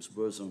Abraham's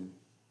bosom,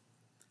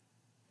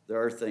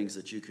 there are things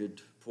that you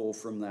could pull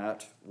from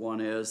that. One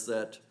is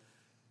that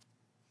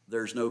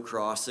there's no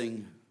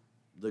crossing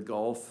the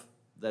gulf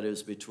that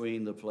is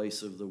between the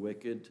place of the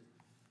wicked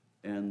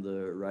and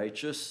the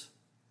righteous.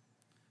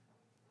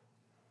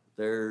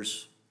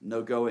 There's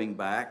no going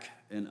back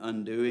and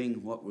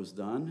undoing what was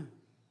done.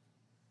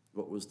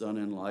 What was done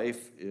in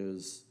life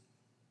is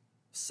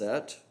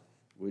set.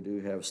 We do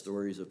have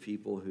stories of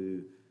people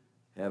who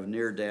have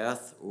near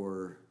death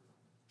or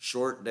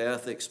short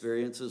death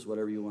experiences,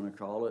 whatever you want to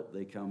call it.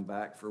 They come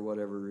back for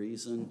whatever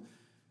reason.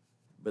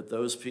 But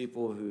those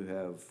people who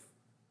have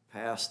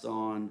passed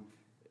on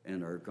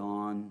and are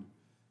gone,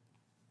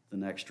 the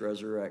next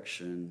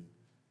resurrection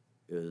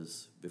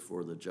is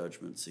before the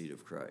judgment seat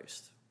of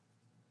Christ.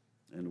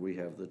 And we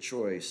have the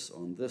choice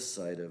on this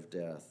side of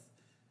death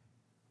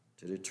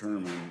to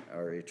determine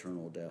our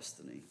eternal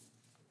destiny.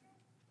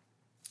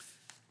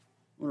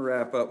 I want to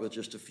wrap up with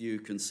just a few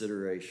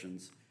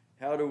considerations.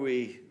 How do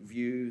we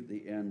view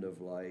the end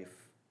of life?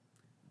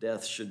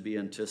 Death should be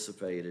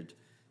anticipated.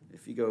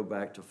 If you go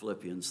back to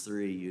Philippians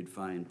 3, you'd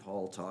find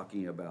Paul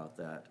talking about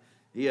that.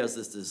 He has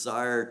this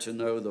desire to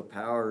know the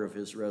power of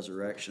his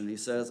resurrection, he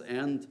says,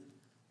 and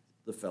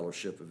the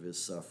fellowship of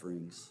his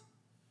sufferings,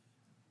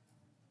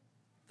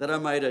 that I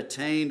might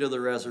attain to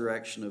the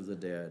resurrection of the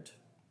dead.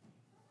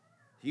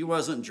 He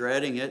wasn't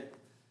dreading it.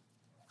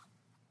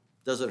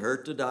 Does it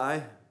hurt to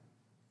die?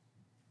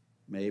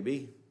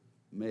 Maybe,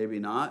 maybe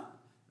not.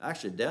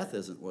 Actually, death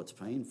isn't what's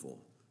painful.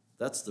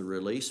 That's the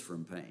release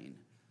from pain.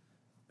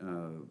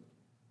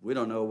 We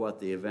don't know what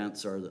the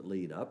events are that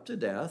lead up to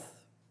death.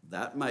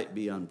 That might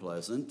be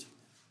unpleasant.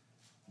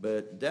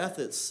 But death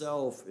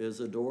itself is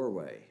a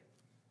doorway.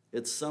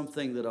 It's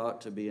something that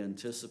ought to be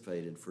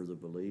anticipated for the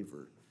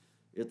believer.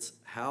 It's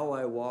how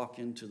I walk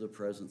into the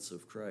presence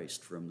of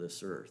Christ from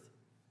this earth.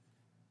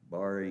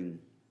 Barring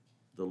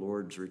the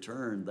Lord's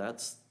return,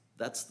 that's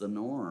the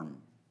norm.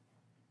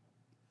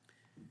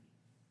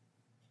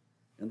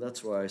 And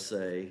that's why I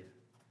say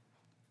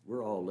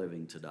we're all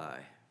living to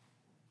die.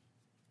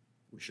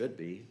 We should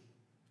be.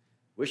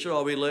 We should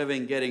all be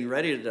living, getting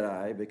ready to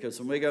die, because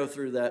when we go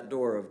through that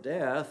door of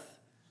death,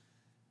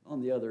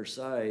 on the other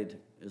side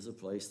is a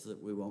place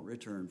that we won't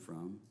return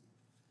from.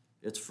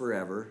 It's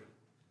forever,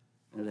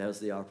 and it has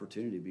the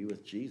opportunity to be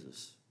with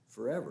Jesus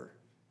forever.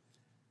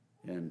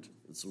 And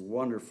it's a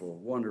wonderful,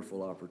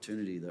 wonderful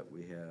opportunity that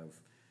we have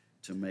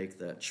to make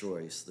that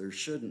choice. There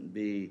shouldn't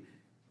be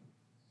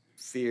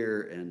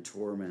fear and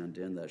torment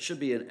in that. It should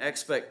be an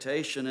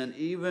expectation and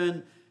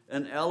even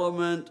an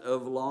element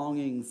of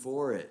longing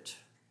for it.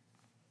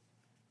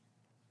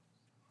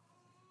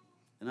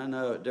 And I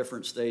know at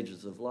different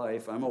stages of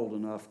life, I'm old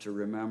enough to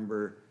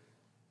remember,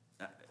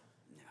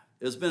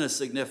 there's been a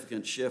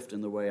significant shift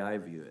in the way I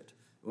view it.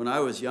 When I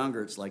was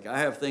younger, it's like, I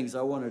have things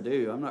I want to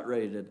do. I'm not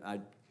ready to,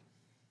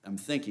 I'm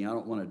thinking I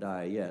don't want to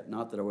die yet.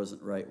 Not that I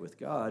wasn't right with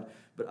God,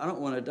 but I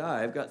don't want to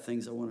die. I've got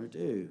things I want to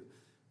do.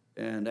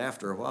 And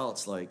after a while,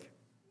 it's like,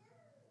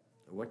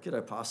 what could I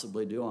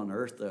possibly do on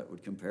earth that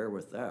would compare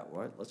with that?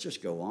 What? Let's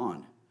just go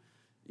on.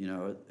 You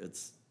know,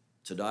 it's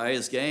to die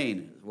is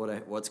gain.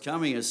 What's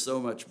coming is so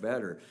much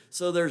better.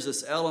 So there's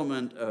this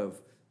element of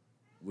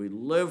we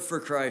live for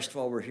Christ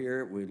while we're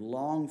here. We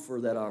long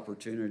for that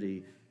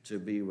opportunity to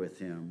be with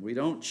him. We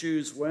don't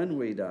choose when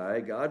we die.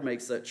 God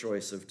makes that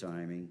choice of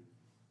timing.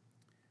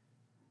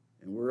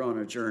 And we're on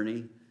a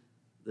journey.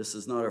 This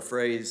is not a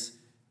phrase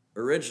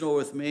original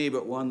with me,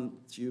 but one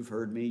that you've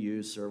heard me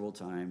use several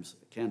times.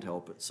 I can't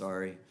help it,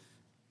 sorry.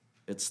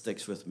 It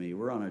sticks with me.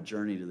 We're on a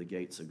journey to the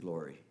gates of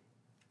glory.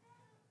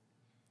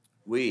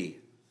 We,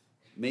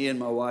 me and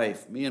my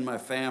wife, me and my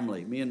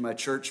family, me and my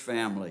church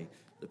family,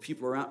 the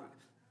people around,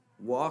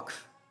 walk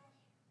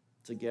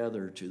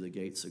together to the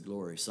gates of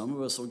glory. Some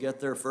of us will get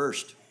there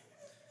first.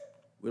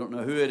 We don't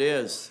know who it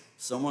is.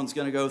 Someone's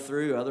going to go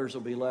through, others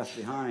will be left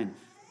behind.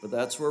 But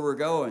that's where we're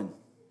going.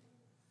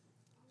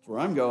 That's where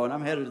I'm going.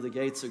 I'm headed to the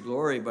gates of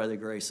glory by the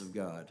grace of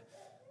God.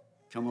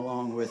 Come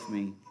along with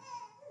me.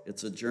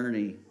 It's a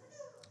journey.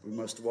 We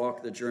must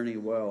walk the journey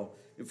well.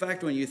 In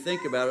fact, when you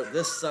think about it,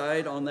 this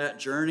side on that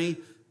journey,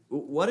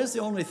 what is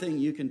the only thing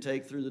you can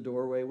take through the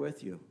doorway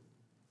with you?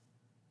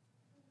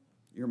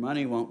 Your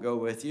money won't go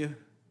with you.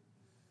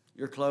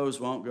 Your clothes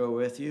won't go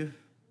with you.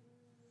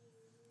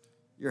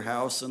 Your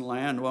house and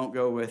land won't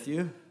go with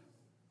you.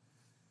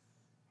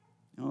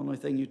 The only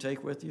thing you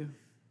take with you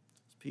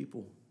is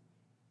people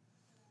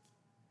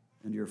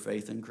and your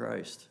faith in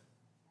Christ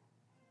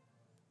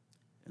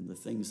and the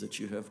things that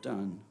you have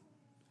done.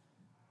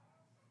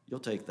 You'll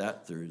take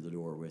that through the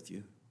door with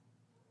you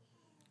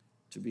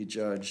to be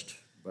judged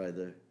by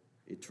the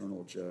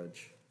eternal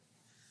judge.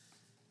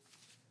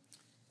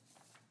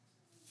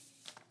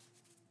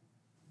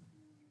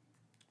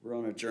 We're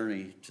on a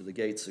journey to the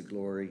gates of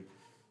glory.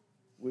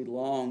 We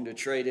long to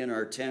trade in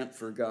our tent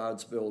for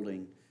God's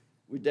building.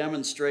 We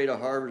demonstrate a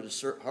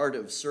heart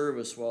of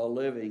service while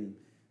living.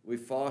 We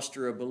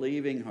foster a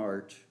believing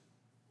heart.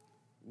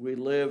 We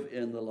live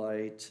in the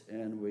light,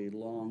 and we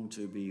long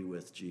to be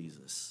with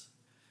Jesus.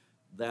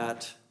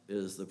 That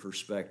is the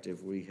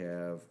perspective we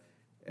have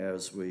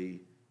as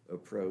we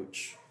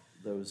approach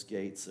those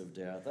gates of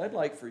death. I'd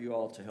like for you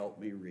all to help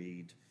me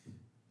read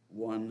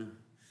one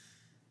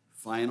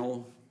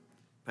final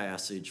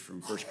passage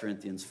from 1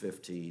 Corinthians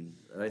 15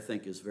 that I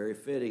think is very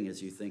fitting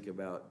as you think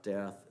about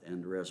death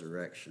and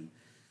resurrection.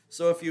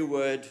 So if you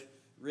would,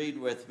 read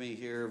with me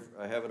here.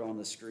 I have it on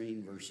the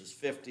screen, verses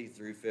 50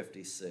 through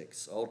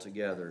 56, all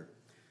together.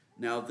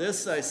 Now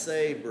this I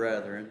say,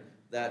 brethren,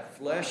 that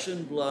flesh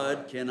and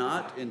blood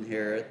cannot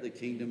inherit the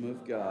kingdom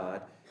of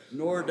God,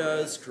 nor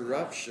does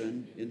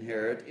corruption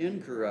inherit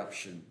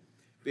incorruption.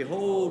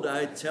 Behold,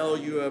 I tell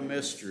you a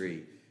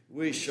mystery.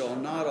 We shall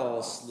not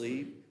all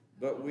sleep,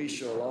 but we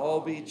shall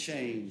all be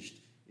changed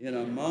in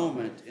a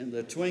moment, in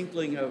the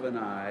twinkling of an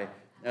eye,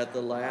 at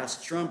the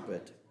last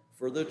trumpet.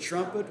 For the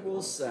trumpet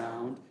will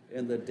sound,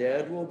 and the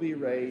dead will be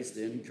raised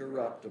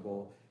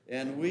incorruptible,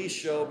 and we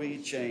shall be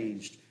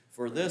changed.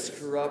 For this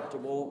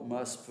corruptible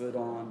must put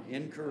on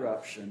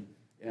incorruption,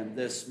 and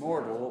this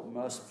mortal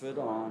must put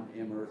on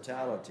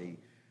immortality.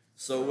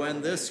 So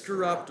when this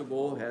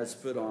corruptible has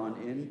put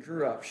on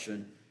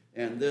incorruption,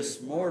 and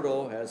this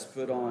mortal has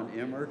put on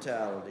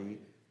immortality,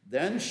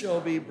 then shall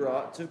be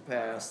brought to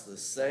pass the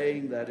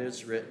saying that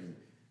is written,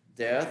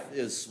 Death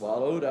is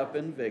swallowed up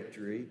in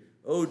victory.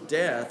 O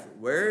death,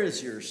 where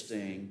is your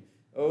sting?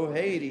 O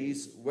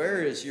Hades,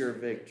 where is your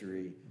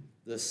victory?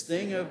 The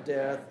sting of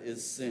death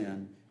is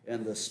sin,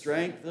 and the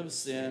strength of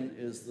sin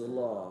is the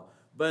law.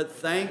 But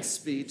thanks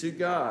be to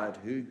God,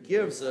 who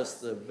gives us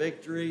the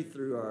victory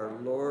through our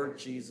Lord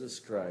Jesus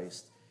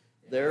Christ.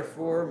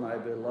 Therefore, my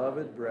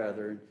beloved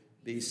brethren,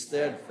 be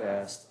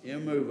steadfast,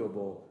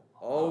 immovable,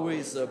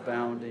 always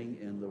abounding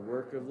in the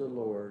work of the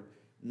Lord,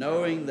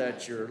 knowing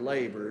that your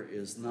labor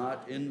is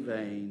not in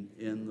vain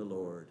in the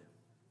Lord.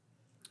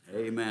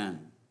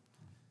 Amen.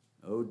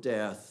 O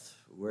death,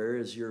 where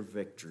is your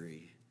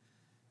victory?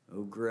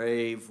 O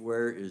grave,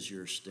 where is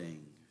your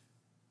sting?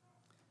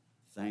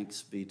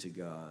 Thanks be to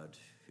God,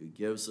 who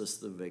gives us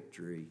the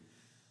victory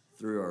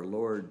through our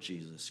Lord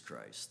Jesus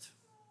Christ.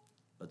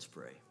 Let's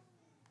pray.